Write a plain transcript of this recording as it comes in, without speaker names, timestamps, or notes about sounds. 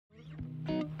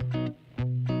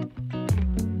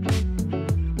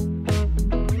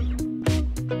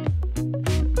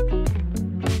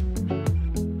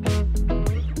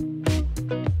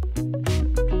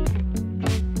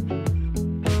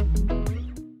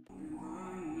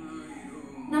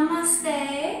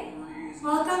Namaste.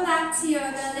 Welcome back to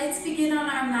yoga. Let's begin on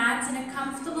our mat in a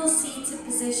comfortable seated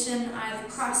position, either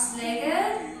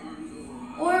cross-legged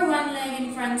or one leg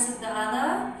in front of the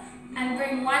other. And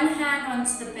bring one hand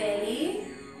onto the belly,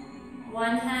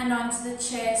 one hand onto the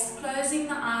chest, closing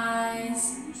the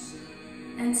eyes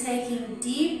and taking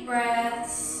deep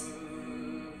breaths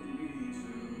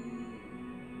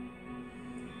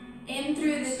in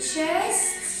through the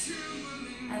chest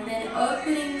and then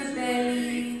opening the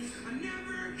belly.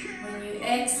 When you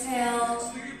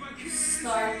exhale,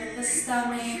 start with the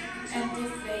stomach and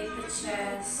deflate the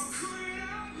chest.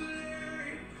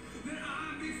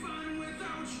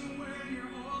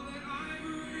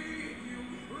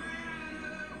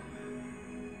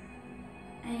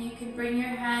 And you can bring your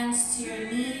hands to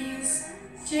your knees,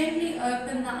 gently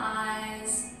open the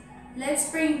eyes. Let's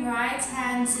bring right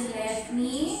hand to left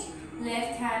knee,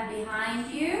 left hand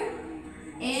behind you.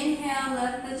 Inhale,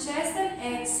 lift the chest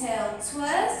and exhale,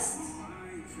 twist.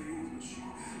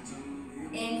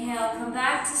 Inhale, come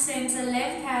back to center,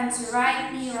 left hand to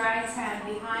right knee, right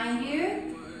hand behind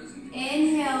you.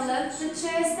 Inhale, lift the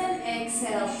chest and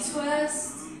exhale,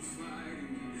 twist.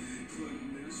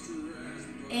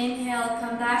 Inhale,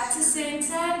 come back to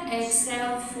center and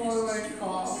exhale, forward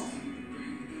fold.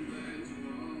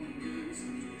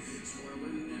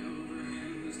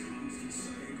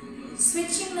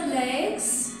 Switching the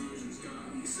legs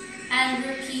and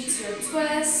repeat your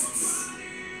twists.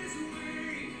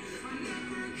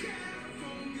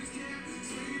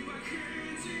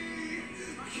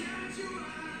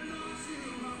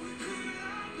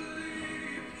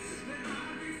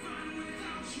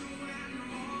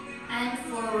 And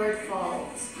forward fold.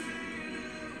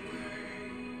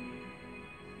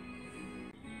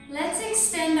 Let's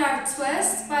extend our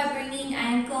twist by bringing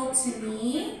ankle to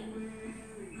knee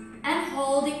and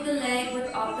holding the leg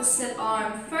with opposite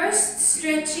arm. First,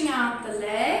 stretching out the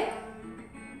leg,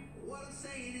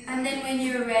 and then when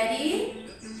you're ready,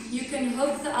 you can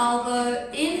hook the elbow.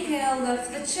 Inhale,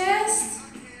 lift the chest.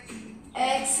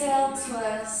 Exhale,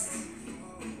 twist.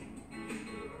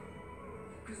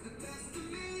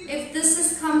 If this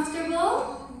is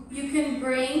comfortable, you can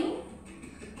bring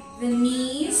the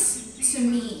knees to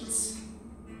meet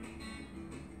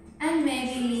and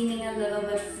maybe leaning a little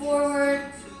bit forward,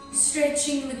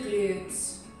 stretching the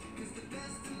glutes.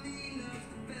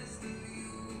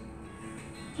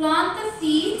 Plant the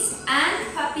feet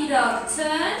and puppy dog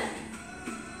turn.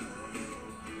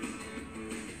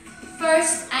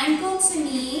 First, ankle to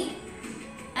knee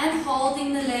and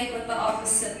holding the leg with the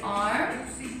opposite arm.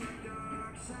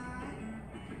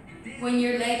 When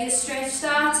your leg is stretched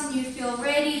out and you feel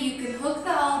ready, you can hook the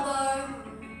elbow.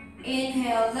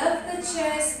 Inhale, lift the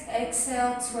chest.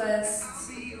 Exhale, twist.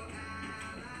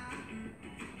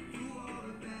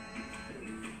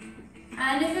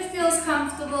 And if it feels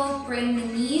comfortable, bring the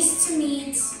knees to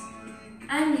meet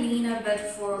and lean a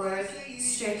bit forward,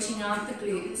 stretching out the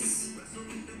glutes.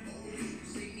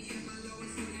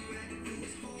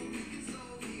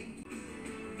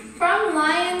 From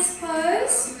lion's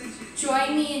pose,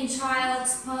 join me in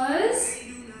child's pose.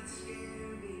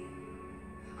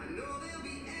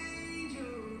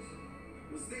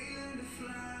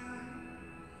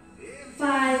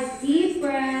 5 deep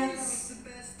breaths.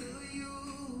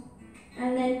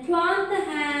 And then plant the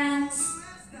hands.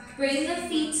 Bring the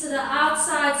feet to the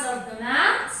outsides of the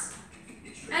mat.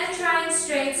 And try and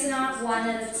straighten out one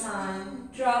at a time.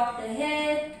 Drop the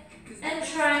head. And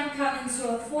try and come into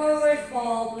a forward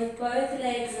fold with both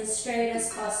legs as straight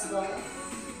as possible.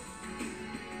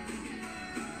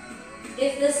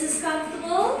 If this is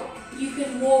comfortable, you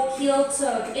can walk heel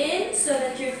toe in so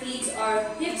that your feet are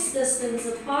hips distance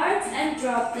apart and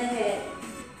drop the head.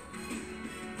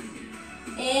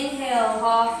 Inhale,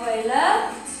 halfway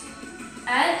lift.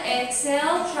 And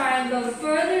exhale, try and go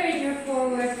further in your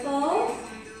forward fold.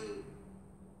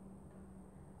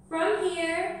 From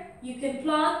here, you can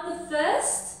plant the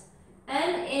fist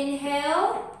and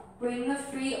inhale, bring the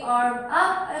free arm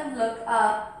up and look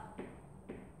up.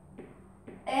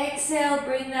 Exhale,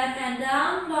 bring that hand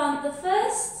down, plant the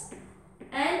fist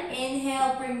and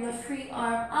inhale, bring the free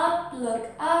arm up,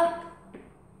 look up.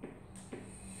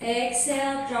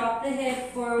 Exhale, drop the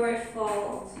head, forward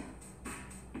fold.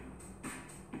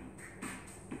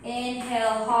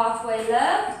 Inhale, halfway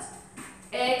lift.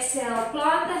 Exhale,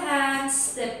 plant the hands,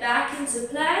 step back into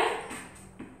plank,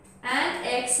 and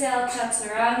exhale,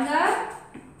 chaturanga.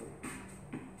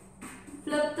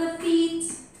 Flip the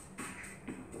feet.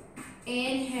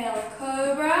 Inhale,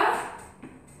 cobra.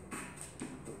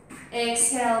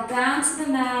 Exhale, down to the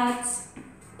mat.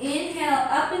 Inhale,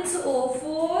 up into all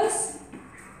fours.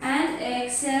 And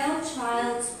exhale,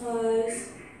 child's pose.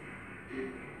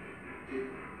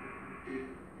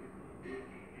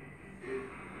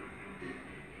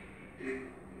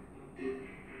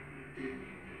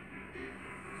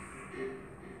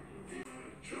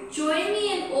 join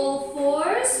me in all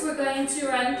fours. We're going to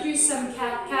run through some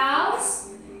cat-cows.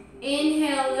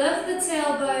 Inhale, lift the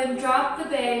tailbone, drop the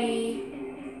belly,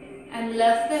 and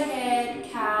lift the head,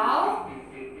 cow.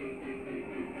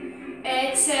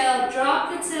 Exhale,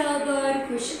 drop the tailbone,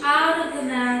 push out of the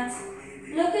mat.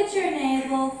 Look at your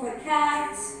navel for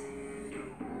cat.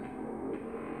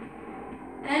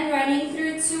 And running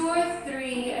through 2 or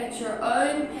 3 at your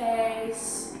own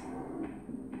pace.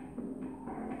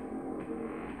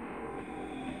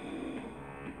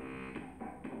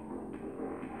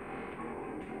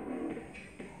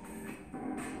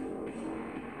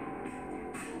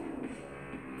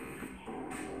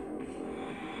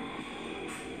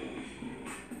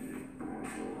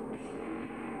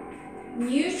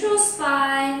 Neutral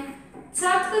spine,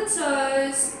 tuck the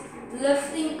toes,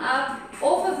 lifting up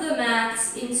off of the mat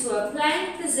into a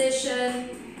plank position.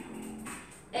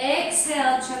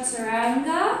 Exhale,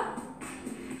 chaturanga.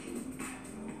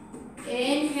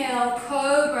 Inhale,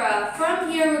 cobra.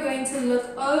 From here, we're going to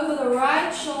look over the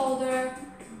right shoulder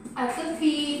at the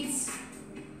feet.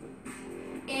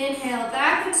 Inhale,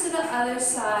 back into the other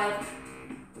side.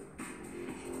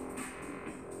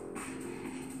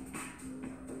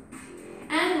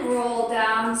 And roll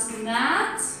down to the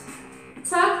mat.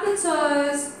 Tuck the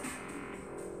toes.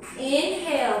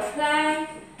 Inhale, plank.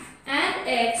 And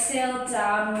exhale,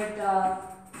 downward dog.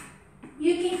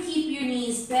 You can keep your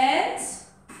knees bent.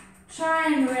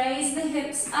 Try and raise the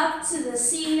hips up to the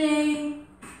ceiling.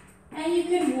 And you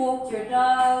can walk your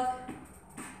dog.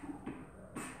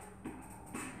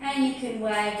 And you can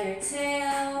wag your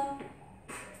tail.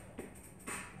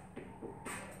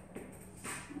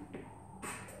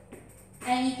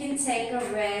 And you can take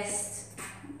a rest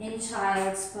in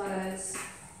child's pose.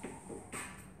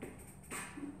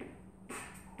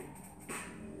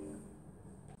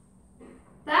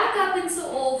 Back up into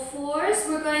all fours.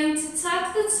 We're going to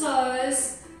tuck the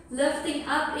toes, lifting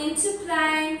up into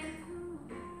plank.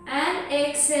 And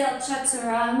exhale,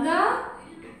 chaturanga.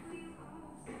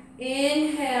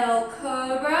 Inhale,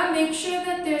 cobra. Make sure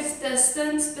that there's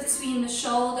distance between the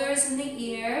shoulders and the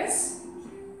ears.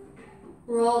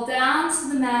 Roll down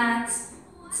to the mat,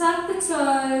 tuck the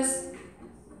toes,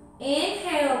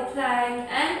 inhale, plank,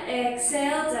 and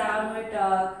exhale, downward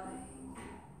dog.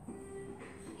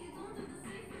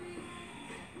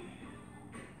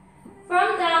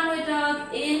 From downward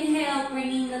dog, inhale,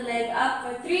 bringing the leg up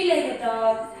for three-legged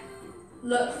dog.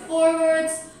 Look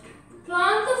forwards,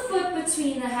 plant the foot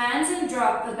between the hands and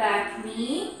drop the back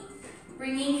knee.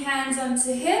 Bringing hands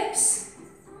onto hips.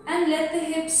 And let the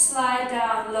hips slide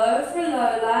down low for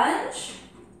low lunge.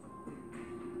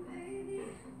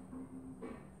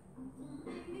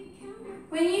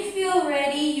 When you feel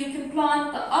ready, you can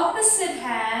plant the opposite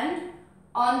hand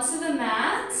onto the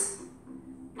mat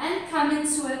and come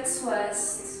into a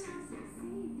twist.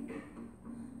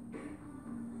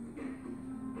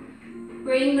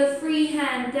 Bring the free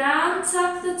hand down,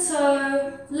 tuck the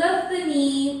toe, lift the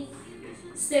knee.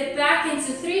 Step back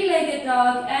into three-legged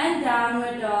dog and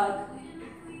downward dog.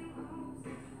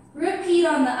 Repeat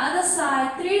on the other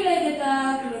side, three-legged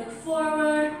dog, look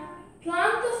forward.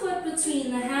 Plant the foot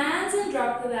between the hands and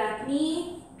drop the back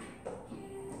knee.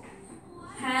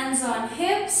 Hands on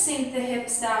hips, sink the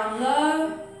hips down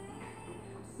low.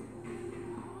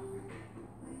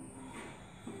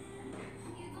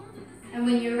 And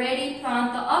when you're ready,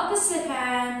 plant the opposite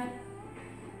hand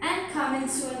and come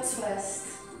into a twist.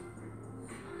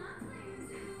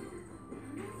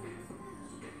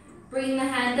 Bring the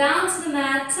hand down to the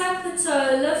mat, tuck the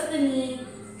toe, lift the knee,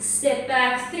 step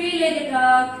back, three-legged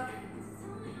dog,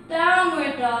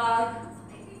 downward dog,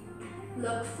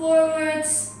 look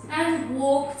forwards and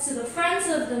walk to the front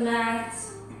of the mat.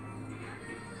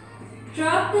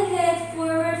 Drop the head,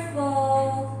 forward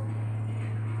fold,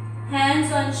 hands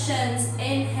on shins,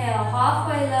 inhale,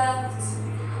 halfway lift,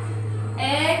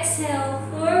 exhale,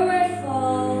 forward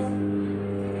fold,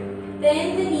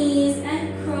 bend the knees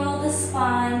and curl the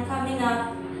spine, coming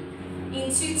up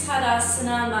into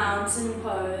Tadasana Mountain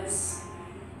Pose.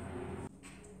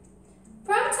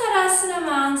 From Tadasana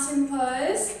Mountain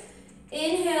Pose,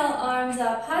 inhale, arms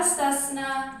up,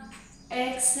 Hastasana.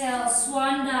 Exhale,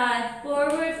 Swan Dive,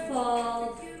 forward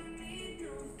fold.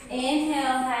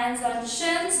 Inhale, hands on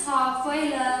shins, halfway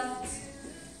lift.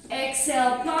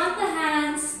 Exhale, plant the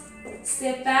hands,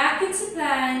 step back into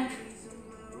plank.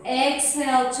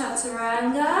 Exhale,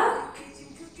 chaturanga.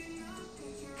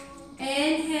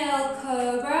 Inhale,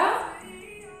 cobra.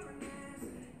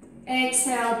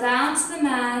 Exhale, down to the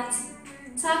mat.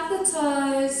 Tuck the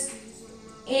toes.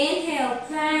 Inhale,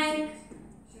 plank.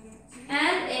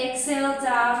 And exhale,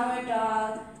 downward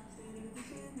dog.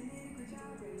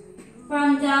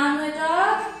 From downward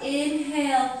dog,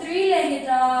 inhale, three-legged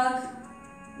dog.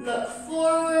 Look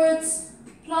forwards.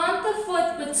 Plant the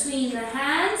foot between the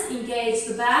hands. Engage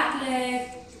the back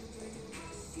leg.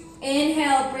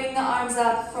 Inhale, bring the arms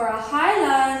up for a high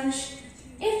lunge.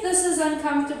 If this is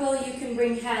uncomfortable, you can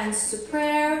bring hands to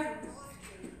prayer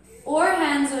or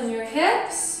hands on your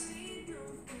hips.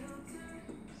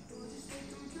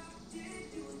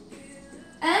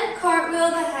 And cartwheel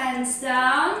the hands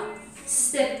down.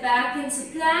 Step back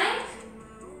into plank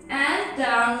and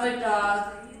downward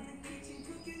dog.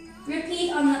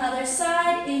 Repeat on the other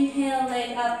side. Inhale,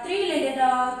 leg up, three-legged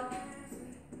dog.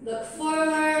 Look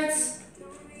forwards.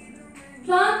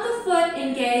 Plant the foot,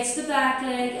 engage the back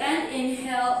leg, and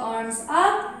inhale, arms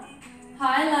up,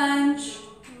 high lunge,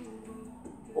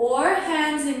 or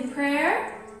hands in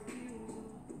prayer,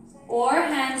 or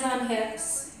hands on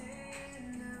hips.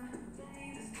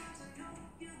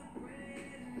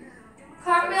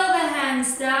 Cartwheel the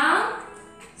hands down,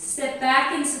 step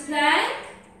back into plank,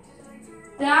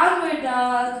 downward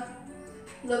dog,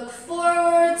 look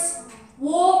forwards,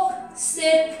 walk,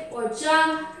 step, or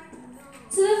jump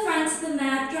to the front of the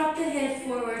mat, drop the head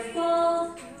forward,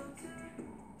 fold.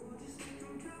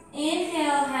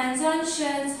 Inhale, hands on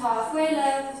shins, halfway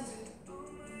lift.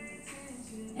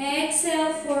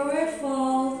 Exhale, forward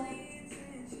fold.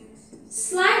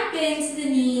 Slight bend to the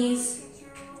knees.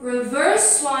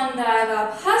 Reverse swan dive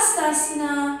up,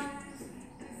 Hastasana.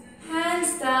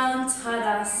 Hands down,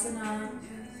 Tadasana.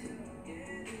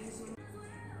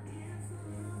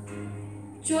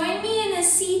 Join me in a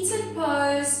seated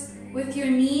pose with your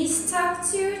knees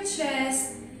tucked to your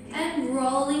chest and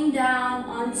rolling down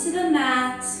onto the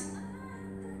mat.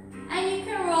 And you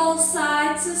can roll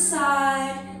side to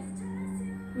side,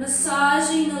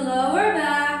 massaging the lower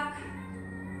back.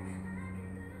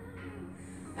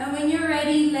 And when you're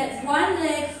ready, let one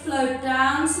leg float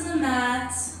down to the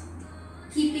mat.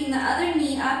 Keeping the other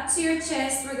knee up to your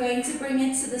chest, we're going to bring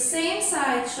it to the same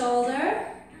side shoulder.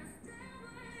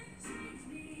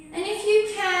 And if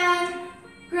you can,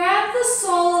 grab the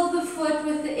sole of the foot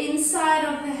with the inside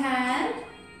of the hand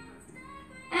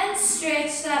and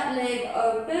stretch that leg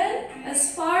open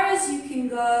as far as you can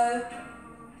go.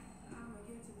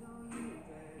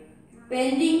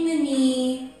 Bending the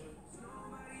knee.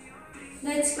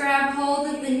 Let's grab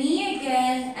hold of the knee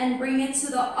again and bring it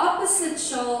to the opposite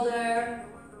shoulder.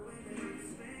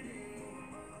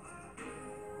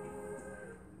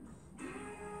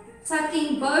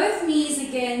 Tucking both knees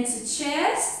again to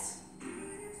chest.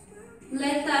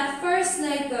 Let that first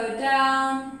leg go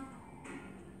down.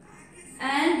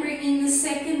 And bringing the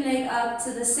second leg up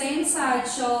to the same side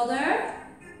shoulder.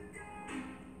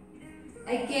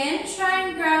 Again, try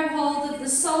and grab hold of the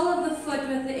sole of the foot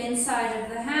with the inside of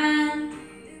the hand.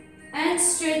 And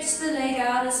stretch the leg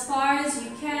out as far as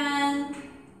you can.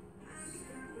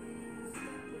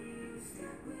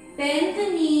 Bend the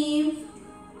knee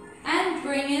and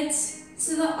bring it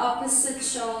to the opposite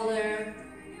shoulder.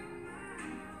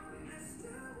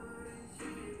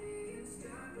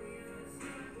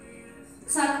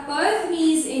 Tuck both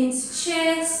knees into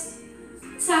chest.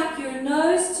 Tuck your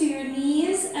nose to your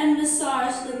knees and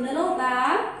massage the middle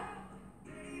back.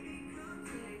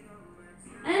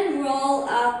 And roll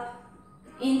up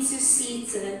into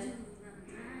seated.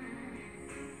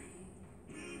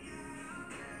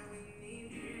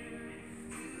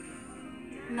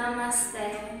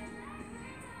 Namaste.